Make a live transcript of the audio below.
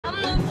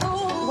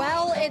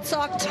It's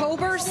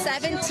October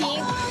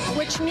 17th,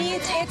 which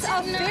means it's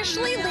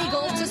officially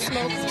legal to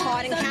smoke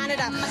pot in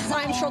Canada.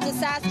 I'm Sarolta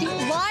Saskiw,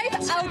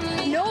 live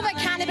out Nova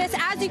Cannabis.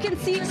 As you can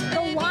see,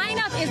 the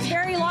lineup is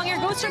very long here.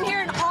 It goes from here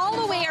and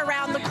all the way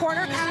around the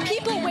corner.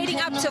 People waiting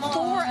up to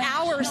 4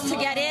 hours to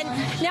get in.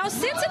 Now,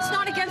 since it's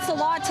not against the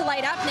law to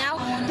light up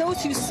now,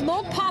 those who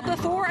smoked pot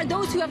before and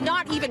those who have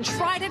not even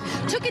tried it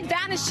took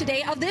advantage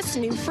today of this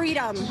new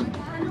freedom.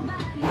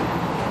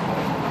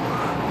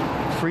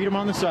 Freedom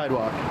on the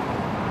sidewalk.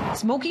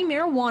 Smoking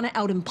marijuana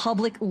out in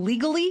public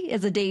legally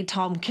is a day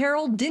Tom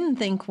Carroll didn't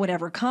think would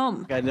ever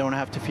come. I don't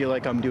have to feel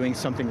like I'm doing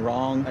something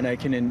wrong, and I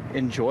can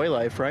enjoy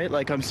life, right?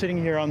 Like, I'm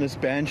sitting here on this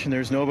bench and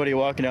there's nobody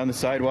walking down the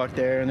sidewalk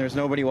there, and there's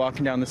nobody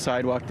walking down the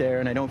sidewalk there,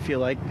 and I don't feel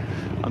like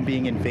I'm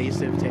being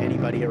invasive to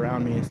anybody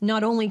around me.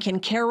 Not only can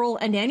Carroll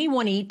and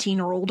anyone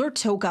 18 or older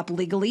toke up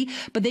legally,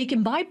 but they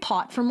can buy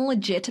pot from a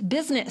legit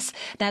business.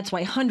 That's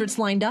why hundreds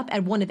lined up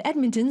at one of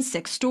Edmonton's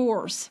 6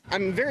 stores.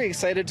 I'm very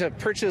excited to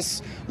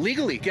purchase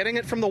legally, getting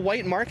it from the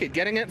white market,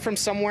 getting it from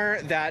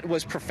somewhere that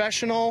was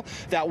professional,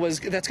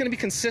 that's going to be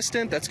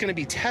consistent, that's going to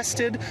be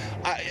tested.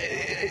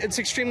 It's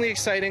extremely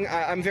exciting.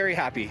 I'm very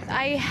happy.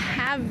 I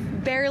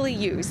have barely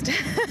used,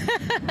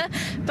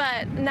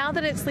 but now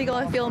that it's legal,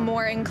 I feel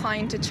more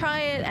inclined to try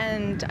it,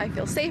 and I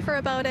feel safer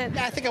about it.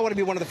 I think I want to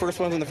be one of the first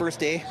ones on the first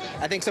day.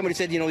 I think somebody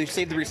said, you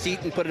save the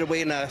receipt and put it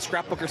away in a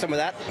scrapbook or some of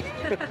that.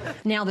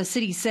 Now the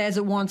city says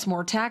it wants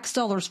more tax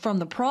dollars from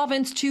the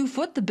province to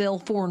foot the bill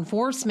for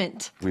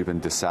enforcement. We've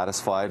been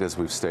dissatisfied, as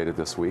we've stated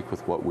this week,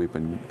 with what we've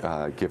been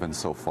given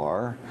so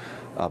far,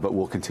 but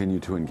we'll continue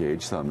to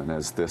engage them. And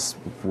as this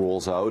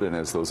rolls out and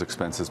as those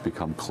expenses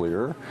become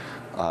clear,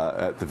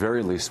 at the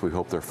very least, we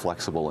hope they're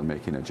flexible in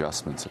making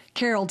adjustments.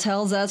 Carroll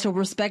tells us he'll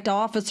respect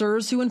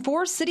officers who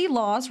enforce city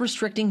laws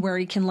restricting where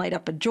he can light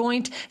up a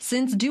joint,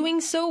 since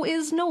doing so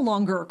is no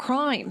longer a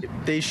crime.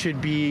 They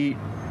should be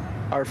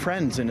our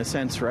friends in a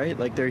sense, right?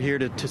 Like, they're here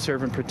to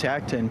serve and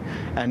protect, and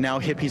now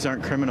hippies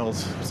aren't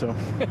criminals, so.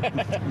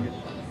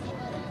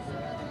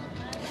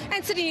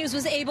 And City News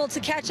was able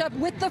to catch up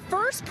with the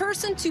first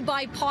person to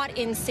buy pot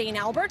in St.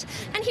 Albert,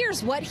 and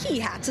here's what he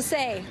had to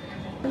say.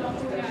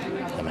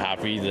 I'm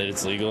happy that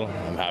it's legal.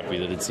 I'm happy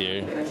that it's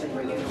here.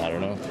 I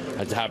don't know.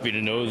 I'm happy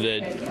to know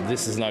that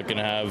this is not going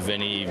to have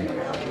any,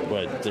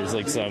 there's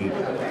like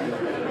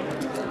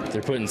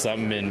they're putting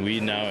something in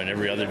weed now and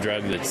every other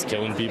drug that's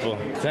killing people.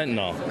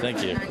 Fentanyl,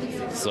 thank you.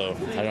 So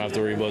I don't have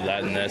to worry about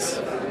that in this.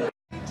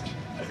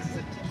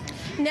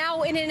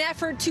 Now, in an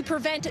effort to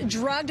prevent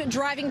drugged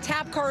driving,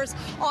 tap cars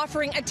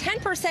offering a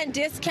 10%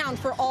 discount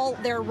for all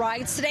their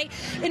rides today.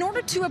 In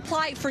order to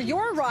apply for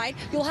your ride,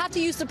 you'll have to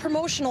use the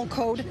promotional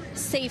code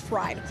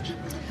SAFERIDE.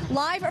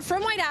 Live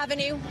from White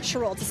Avenue,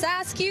 Sarolta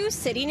Saskiw,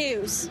 City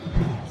News.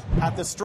 At the